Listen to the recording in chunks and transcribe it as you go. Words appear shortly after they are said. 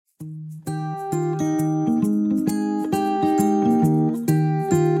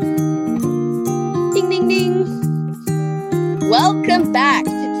Welcome back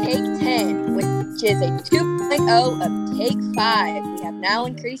to Take 10, which is a 2.0 of Take 5. We have now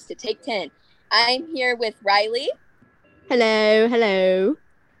increased to Take 10. I'm here with Riley. Hello.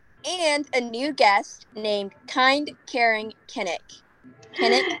 And a new guest named Kind Caring Kinnick.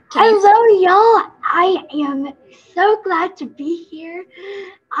 Kinnick, hello, y'all. I am so glad to be here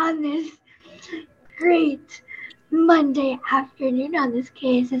on this great Monday afternoon on this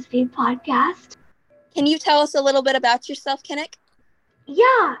KSSB podcast. Can you tell us a little bit about yourself, Kinnick?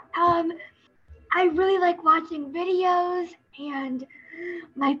 Yeah, I really like watching videos, and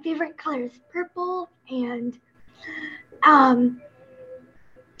my favorite color is purple, and I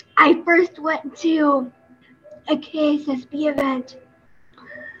first went to a KSSB event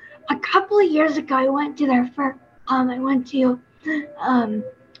a couple of years ago. I went to their first, I went to the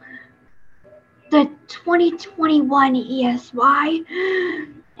 2021 ESY,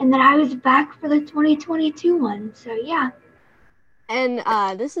 and then I was back for the 2022 one, so yeah. And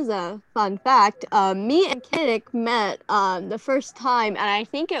this is a fun fact. Me and Kinnick met the first time, and I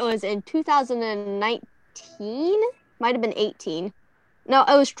think it was in 2019. Might have been 18. No,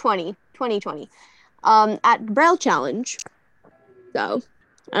 it was 2020. At Braille Challenge. So,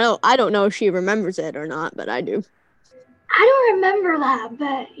 I don't know if she remembers it or not, but I do. I don't remember that,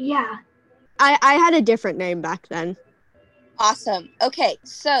 but yeah. I had a different name back then. Awesome. Okay,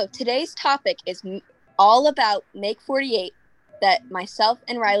 so today's topic is all about Make 48 that myself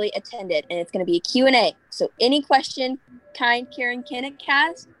and Riley attended, and it's going to be a Q&A. So any question Kind Caring Kinnick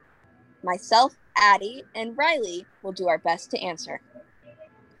has, myself, Addie, and Riley will do our best to answer.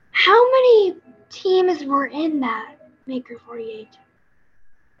 How many teams were in that Maker 48?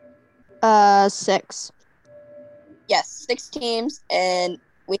 6. Yes, 6 teams, and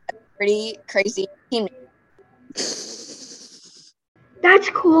we had a pretty crazy team.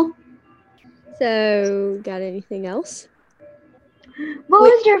 That's cool. So, got anything else? What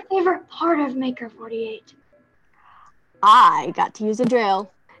was your favorite part of Maker 48? I got to use a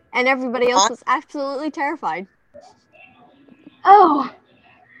drill, and everybody else was absolutely terrified. Oh,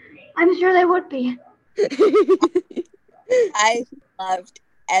 I'm sure they would be. I loved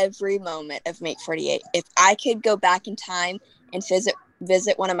every moment of Make 48. If I could go back in time and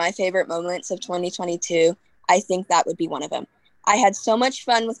visit one of my favorite moments of 2022, I think that would be one of them. I had so much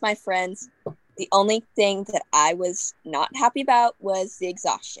fun with my friends. The only thing that I was not happy about was the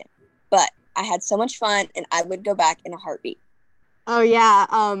exhaustion. But I had so much fun, and I would go back in a heartbeat. Oh, yeah.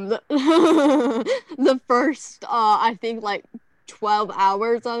 The first, I think, 12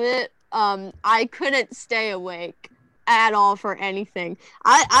 hours of it, I couldn't stay awake at all for anything.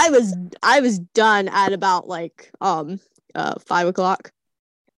 I was done at about 5 o'clock.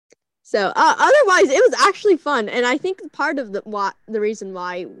 So otherwise it was actually fun, and I think part of the reason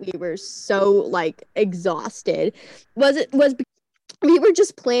why we were so exhausted was we were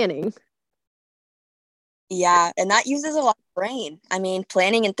just planning. Yeah, and that uses a lot of brain. I mean,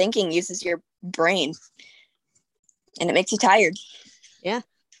 planning and thinking uses your brain, and it makes you tired. Yeah.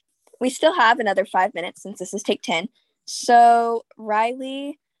 We still have another 5 minutes since this is Take 10. So,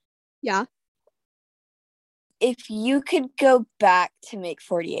 Riley. Yeah. If you could go back to Make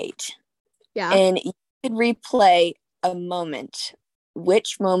 48. Yeah. And you could replay a moment,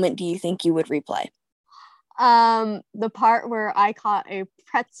 which moment do you think you would replay? The part where I caught a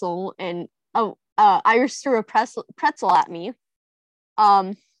pretzel and Iris threw a pretzel at me.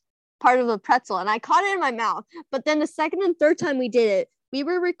 Part of the pretzel, and I caught it in my mouth. But then the second and third time we did it, we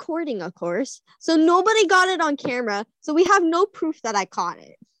were recording, of course, so nobody got it on camera. So we have no proof that I caught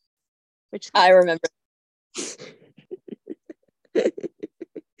it. Which I remember.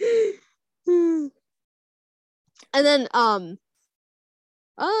 And then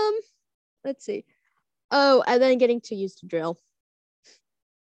let's see. Oh, and then getting to use the drill.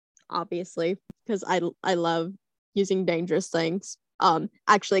 Obviously, because I love using dangerous things.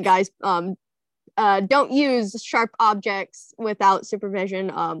 Actually, guys, don't use sharp objects without supervision.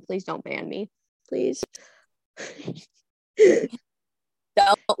 Please don't ban me, please.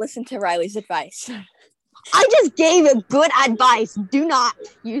 Don't listen to Riley's advice. I just gave a good advice. Do not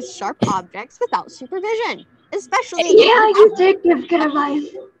use sharp objects without supervision, especially. Yeah, you did give good advice.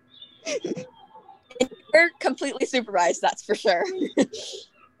 You're completely supervised, that's for sure.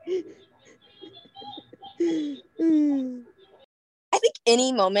 I think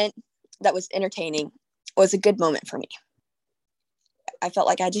any moment that was entertaining was a good moment for me. I felt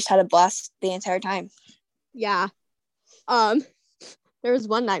like I just had a blast the entire time. Yeah. There was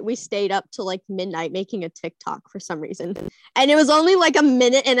one night we stayed up till midnight making a TikTok for some reason. And it was only a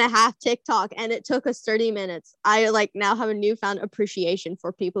minute and a half TikTok, and it took us 30 minutes. I now have a newfound appreciation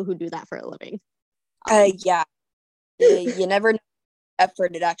for people who do that for a living. Yeah. You never know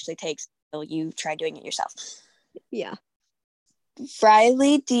effort it actually takes until you try doing it yourself. Yeah.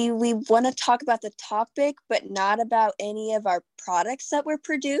 Riley, do we want to talk about the topic, but not about any of our products that were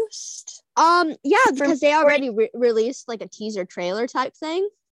produced? Yeah, because they already released like a teaser trailer type thing,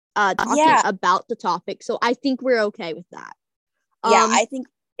 talking about the topic. So I think we're okay with that. Yeah, I think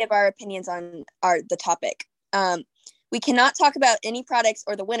we give our opinions on the topic. We cannot talk about any products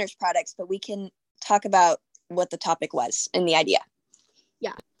or the winner's products, but we can talk about what the topic was and the idea.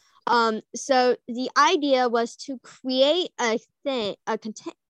 Yeah. So the idea was to create a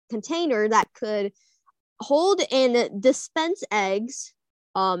container that could hold and dispense eggs,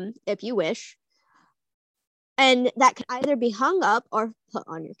 if you wish, and that could either be hung up or put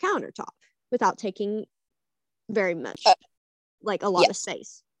on your countertop without taking very much, like a lot of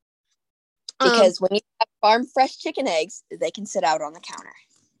space. Because when you have farm fresh chicken eggs, they can sit out on the counter.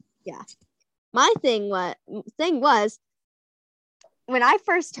 Yeah. My thing was when I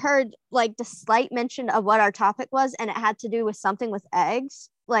first heard like the slight mention of what our topic was, and it had to do with something with eggs,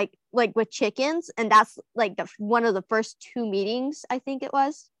 like with chickens, and that's like one of the first 2 meetings I think it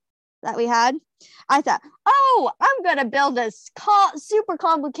was that we had. I thought, oh, I'm gonna build a super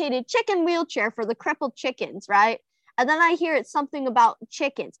complicated chicken wheelchair for the crippled chickens, right? And then I hear it's something about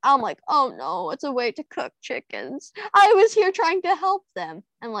chickens. I'm like, oh no, it's a way to cook chickens. I was here trying to help them.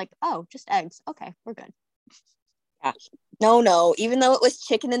 I'm like, oh, just eggs. Okay, we're good. Yeah. No. Even though it was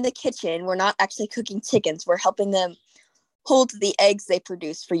chicken in the kitchen, we're not actually cooking chickens. We're helping them hold the eggs they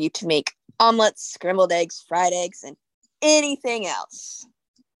produce for you to make omelets, scrambled eggs, fried eggs, and anything else.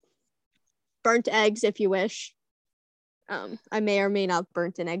 Burnt eggs, if you wish. I may or may not have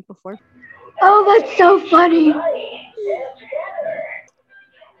burnt an egg before. Oh, that's so funny.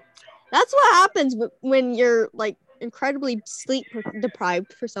 That's what happens when you're like incredibly sleep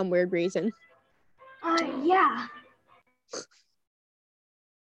deprived for some weird reason. Yeah.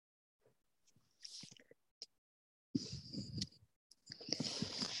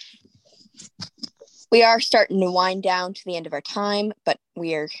 We are starting to wind down to the end of our time, but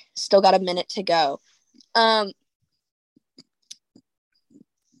we're still got a minute to go.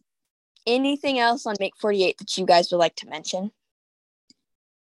 Anything else on Make 48 that you guys would like to mention?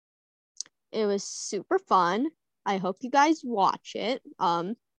 It was super fun. I hope you guys watch it.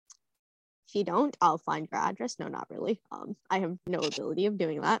 If you don't, I'll find your address. No, not really. I have no ability of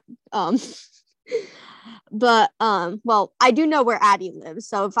doing that. But well, I do know where Addie lives,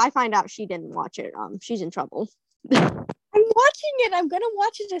 so if I find out she didn't watch it, she's in trouble. I'm watching it. I'm gonna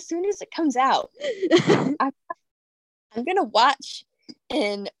watch it as soon as it comes out. I'm gonna watch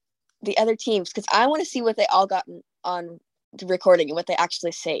in the other teams because I want to see what they all got on the recording and what they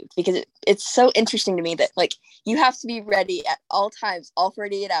actually saved, because it's so interesting to me that like you have to be ready at all times, all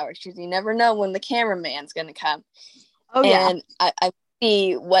 48 hours, because you never know when the cameraman's gonna come. Oh yeah. And I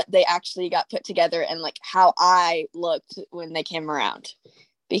see what they actually got put together and like how I looked when they came around.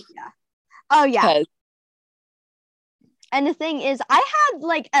 Oh yeah. And the thing is, I had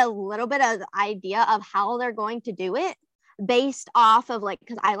like a little bit of idea of how they're going to do it based off of like,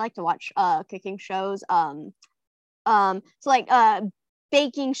 because I like to watch cooking shows, so like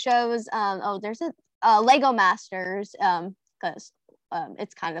baking shows. There's a Lego Masters, because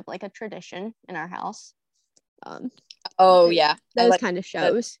it's kind of like a tradition in our house. Yeah, those kind of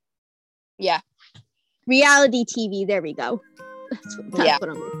shows. Yeah, reality TV. There we go. That's what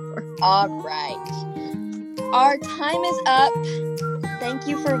I'm looking for. All right, our time is up. Thank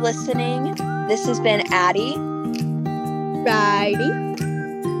you for listening. This has been Addie, Riley,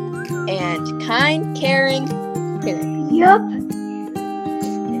 and kind, caring. Yep.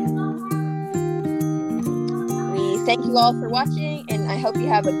 We thank you all for watching, and I hope you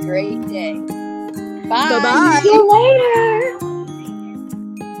have a great day. Bye. Bye-bye. See you later.